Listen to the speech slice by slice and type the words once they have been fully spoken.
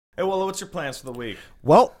Hey, well, what's your plans for the week?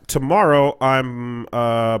 Well, tomorrow I'm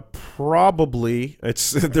probably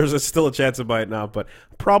there's still a chance it might not, but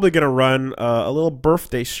I'm probably gonna run a little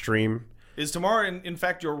birthday stream. Is tomorrow, in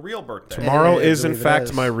fact, your real birthday? Tomorrow I is in believe it fact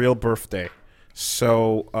is. my real birthday.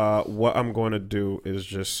 So what I'm going to do is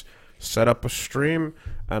just set up a stream,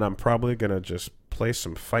 and I'm probably gonna just play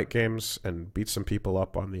some fight games and beat some people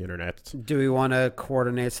up on the internet. Do we want to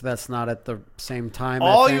coordinate so that's not at the same time?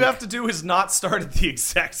 All I think? you have to do is not start at the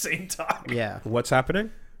exact same time. Yeah. What's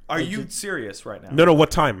happening? Are you serious right now? No,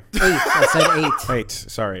 what time? 8. I said 8. 8.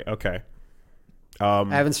 Sorry. Okay. I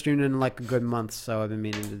haven't streamed in like a good month, so I've been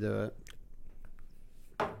meaning to do it.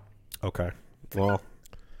 Okay. Well.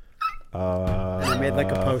 And I made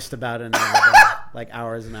like a post about it and everything, like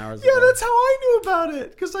hours and hours Yeah, ago. that's how I knew about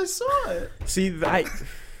it, because I saw it. See, I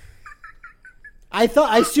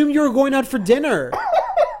assumed you were going out for dinner.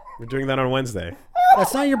 we're doing that on Wednesday.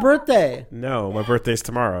 That's not your birthday. No, my birthday's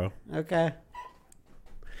tomorrow. Okay.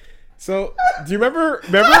 So, do you remember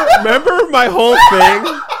my whole thing?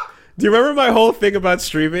 Do you remember my whole thing about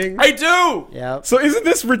streaming? I do! Yeah. So, isn't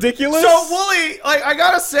this ridiculous? So, Wooly, like, I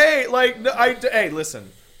gotta say, like, hey,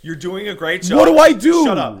 listen. You're doing a great job. What do I do?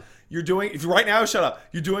 Shut up. Right now, shut up.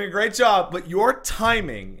 You're doing a great job, but your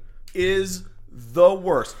timing is the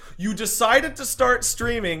worst. You decided to start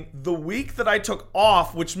streaming the week that I took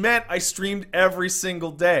off, which meant I streamed every single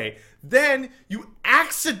day. Then you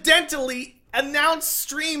accidentally announced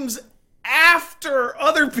streams after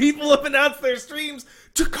other people have announced their streams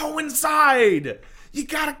to coincide. You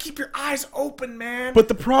gotta keep your eyes open, man. But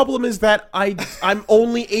the problem is that I'm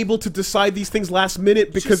only able to decide these things last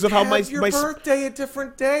minute because Just of how have your birthday a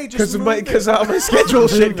different day. because of how my schedule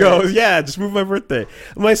shit goes. Yeah, just move my birthday.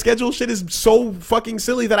 My schedule shit is so fucking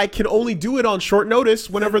silly that I can only do it on short notice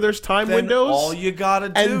whenever there's time Then windows. all you gotta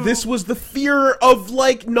do. And this was the fear of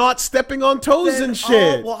like not stepping on toes Then, and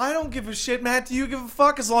shit. Oh, well, I don't give a shit, Matt. Do you give a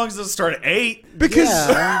fuck as long as it doesn't start at 8? Because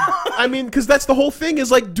Yeah. I mean, because that's the whole thing. Is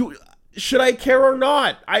like, should I care or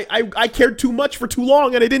not? I cared too much for too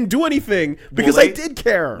long, and I didn't do anything because I did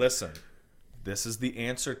care. Listen, this is the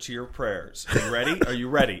answer to your prayers. Are you ready? Are you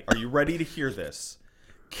ready? Are you ready to hear this?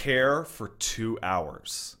 Care for 2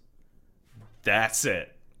 hours. That's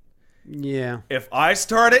it. Yeah. If I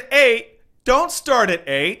start at 8, don't start at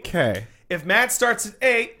 8. Okay. If Matt starts at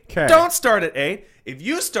 8, 'Kay. don't start at 8. If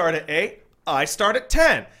you start at 8, I start at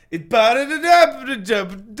 10.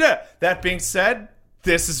 That being said,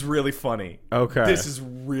 this is really funny. Okay. This is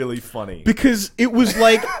really funny. Because it was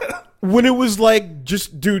like when it was like,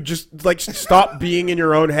 just like stop being in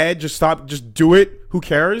your own head. Just do it. Who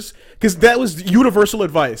cares? Because that was universal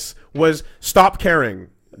advice: was stop caring,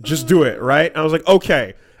 just do it. Right? And I was like,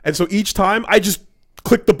 okay. And so each time I just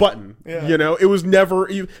clicked the button. Yeah. You know, it was never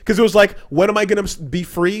because it was like, when am I going to be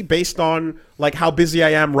free based on like how busy I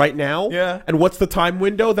am right now? Yeah. And what's the time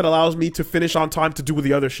window that allows me to finish on time to do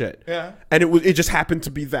the other shit? Yeah. And it just happened to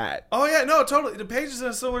be that. Oh yeah, no, totally. The Paige is in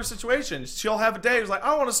a similar situation. She'll have a day. It's like,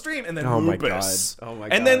 I want to stream, and then Oh my lupus. God. Oh my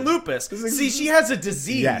And God. then lupus. See, she has a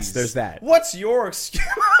disease. Yes, there's that. What's your excuse?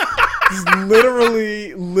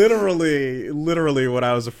 literally what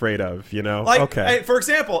I was afraid of, you know? Like, okay. hey, for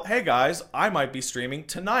example, hey guys, I might be streaming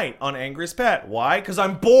tonight on Angriest Pet. Why? Because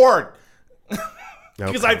I'm bored.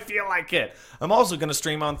 Because I feel like it. I'm also going to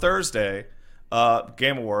stream on Thursday,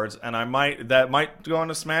 Game Awards, and that might go on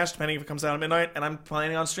to Smash, depending if it comes out at midnight, and I'm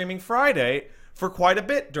planning on streaming Friday for quite a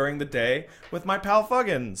bit during the day with my pal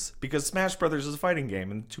Fuggins, because Smash Brothers is a fighting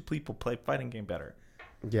game, and 2 people play fighting game better.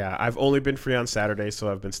 Yeah, I've only been free on Saturday,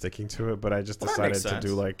 so I've been sticking to it, but I just Well, that decided makes to sense.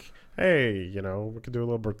 do like, hey, you know, we could do a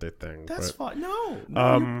little birthday thing. That's but, fine. No,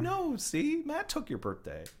 no, see? Matt took your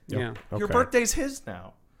birthday. Yeah. Your Okay. birthday's his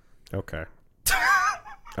now. Okay.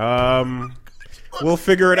 We'll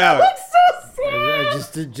figure it out.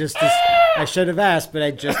 I should have asked, but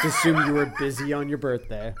I just assumed you were busy on your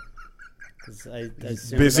birthday. 'Cause I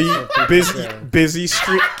assumed Busy, that's what people busy,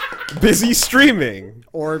 do. busy streaming.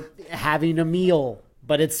 Or having a meal,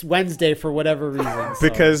 but it's Wednesday for whatever reason. So.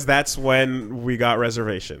 Because that's when we got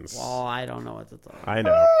reservations. Oh, I don't know what to tell you. I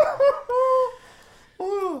know.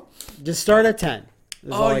 Just start at 10.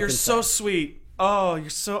 is all Oh, I you're can so say. sweet. Oh, you're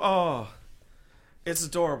so. Oh. It's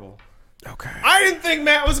adorable. Okay. I didn't think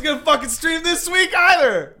Matt was gonna fucking stream this week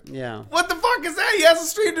either. Yeah. What the fuck is that? He hasn't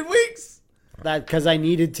streamed in weeks. That because I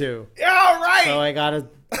needed to. Yeah, all right. So I gotta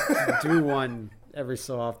do one every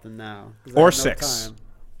so often now. 'cause I Or have no 6. time.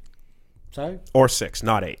 Sorry? Or 6,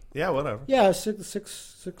 not 8. Yeah, whatever. Yeah, six.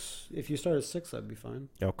 If you start at 6, that'd be fine.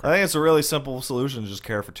 Okay. I think it's a really simple solution. Just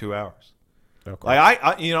care for 2 hours. Okay. Like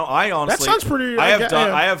I honestly. sounds pretty- I have yeah, done.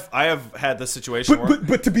 yeah. I have had this situation where.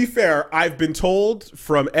 But to be fair, I've been told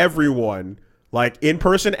from everyone, Like in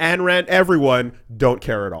person and rant everyone don't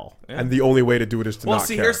care at all, and the only way to do it is to not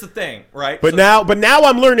care. Here's the thing, right? But now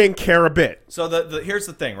I'm learning care a bit. So here's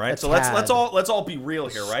the thing, right? That's so let's all be real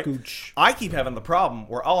here, right? Scooch. I keep having the problem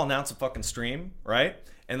where I'll announce a fucking stream, right?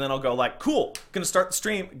 And then I'll go like, cool, gonna start the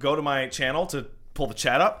stream. Go to my channel to pull the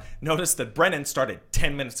chat up. Notice that Brennan started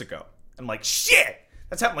 10 minutes ago. I'm like, shit,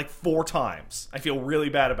 that's happened like 4 times. I feel really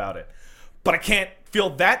bad about it, but I can't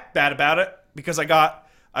feel that bad about it because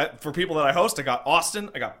for people that I host, I got Austin,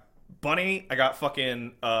 I got Bunny, I got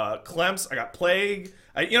fucking Clemps, I got Plague,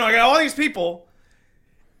 I got all these people.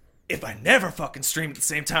 If I never fucking stream at the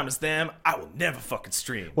same time as them, I will never fucking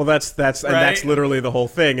stream. Well, that's and that's literally the whole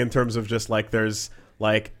thing in terms of just like there's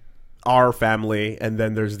like our family and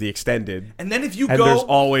then there's the extended. And then if you and go, there's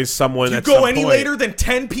always someone. If you go any later than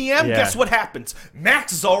 10 p.m., Yeah. guess what happens?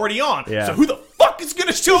 Max is already on. Yeah. So who the fuck is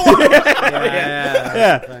gonna show up?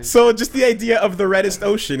 Yeah. So just the idea of the reddest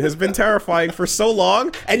ocean has been terrifying for so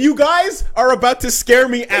long, and you guys are about to scare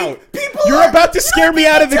me out. You're about to scare me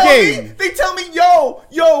out of the game. They tell me,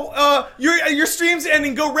 your stream's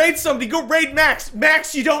ending. Go raid somebody. Go raid Max.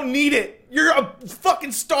 Max, you don't need it. You're a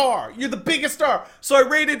fucking star. You're the biggest star. So I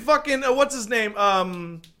raided fucking what's his name?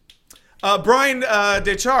 Brian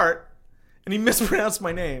Deschart, and he mispronounced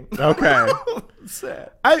my name. Okay. Sad.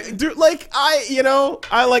 I did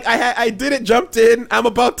it, jumped in. I'm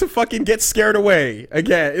about to fucking get scared away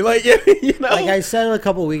again. Like, Like I said a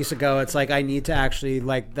couple weeks ago, it's like I need to actually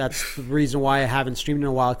that's the reason why I haven't streamed in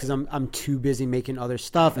a while because I'm too busy making other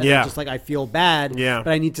stuff and Yeah. just like I feel bad. Yeah.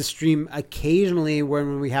 But I need to stream occasionally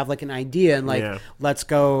when we have like an idea and like let's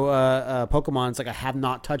go Pokemon. It's like I have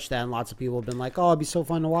not touched that and lots of people have been like, oh, it'd be so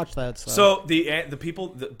fun to watch that. So the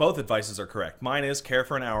people, both advices are correct. Mine is care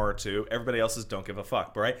for an hour or two. Everybody else's don't give a fuck.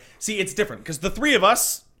 Right? See, it's different because the three of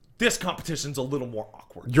us, this competition's a little more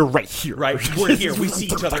awkward. You're right here. Right? We're here. We see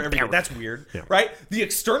each other every day. That's weird. Yeah. Right? The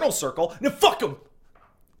external circle, no, fuck them.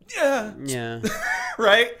 Yeah. Yeah.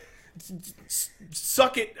 Right?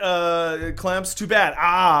 Suck it, Clamps. Too bad.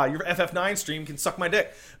 Your FF9 stream can suck my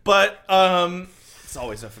dick. But, it's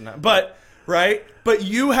always FF9. But, right? But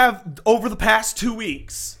you have, over the past 2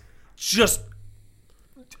 weeks, just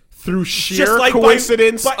Through sheer Just like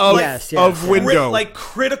coincidence Yes. of window. like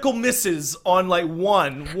critical misses on like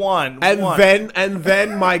one. And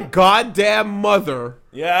then my goddamn mother,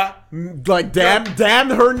 Yeah? like damn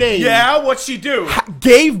her name, Yeah? What'd she do?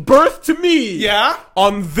 gave birth to me. Yeah?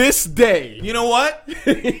 On this day. You know what?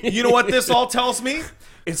 You know what this all tells me?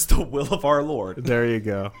 It's the will of our Lord. There you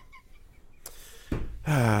go.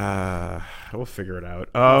 We'll figure it out.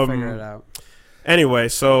 Figure it out. Anyway,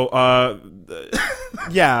 so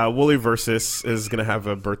yeah, Wooly Versus is gonna have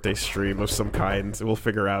a birthday stream of some kind. We'll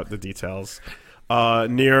figure out the details. Also,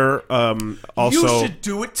 You should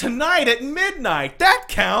do it tonight at midnight. That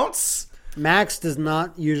counts. Max does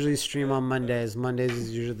not usually stream on Mondays. Mondays is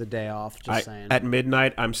usually the day off. Just saying. At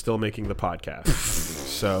midnight, I'm still making the podcast,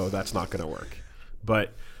 so that's not gonna work.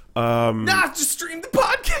 But Nah, just stream the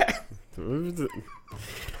podcast.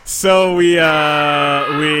 so we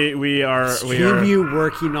are Stream you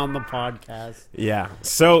working on the podcast. Yeah.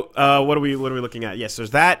 So what are we looking at? Yes,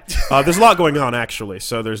 there's that. There's a lot going on actually.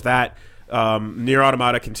 So there's that. Nier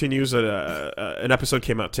Automata continues. An episode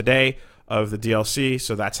came out today of the DLC,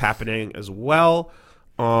 so that's happening as well.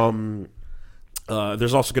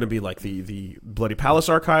 There's also going to be like the Bloody Palace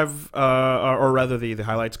archive, or rather the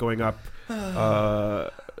highlights going up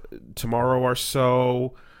tomorrow or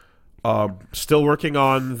so. Still working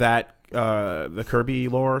on that the Kirby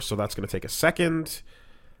lore, so that's going to take a second.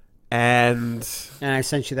 And I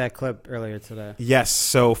sent you that clip earlier today. yes,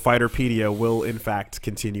 so Fighterpedia will in fact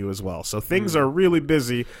continue as well. So things are really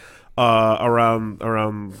busy around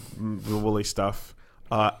the Woolly stuff.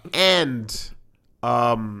 And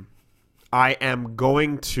I am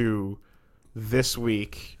going to this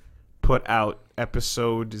week put out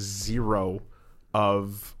episode 0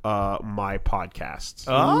 of my podcast.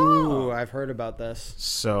 Ooh, I've heard about this.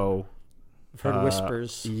 So I've heard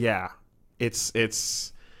whispers. yeah,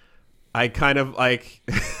 it's I kind of like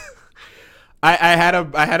I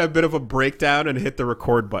had a bit of a breakdown and hit the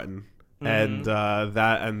record button. And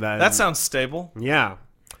that sounds stable. Yeah.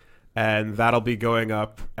 And that'll be going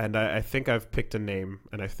up, and I think I've picked a name,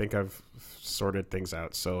 and I think I've sorted things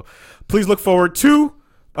out. So please look forward to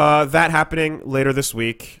that happening later this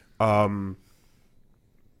week.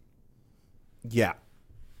 Yeah.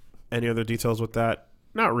 Any other details with that?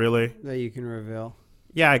 Not really. That you can reveal.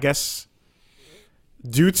 Yeah, I guess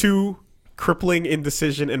due to crippling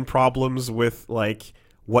indecision and problems with like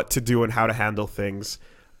what to do and how to handle things,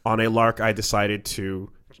 on a lark I decided to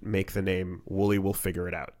make the name Wooly Will Figure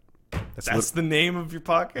It Out. That's the name of your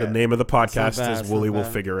podcast. The name of the podcast bad, is Wooly so Will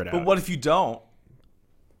bad. Figure It Out. But what if you don't?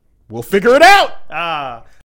 We'll figure it out. Ah,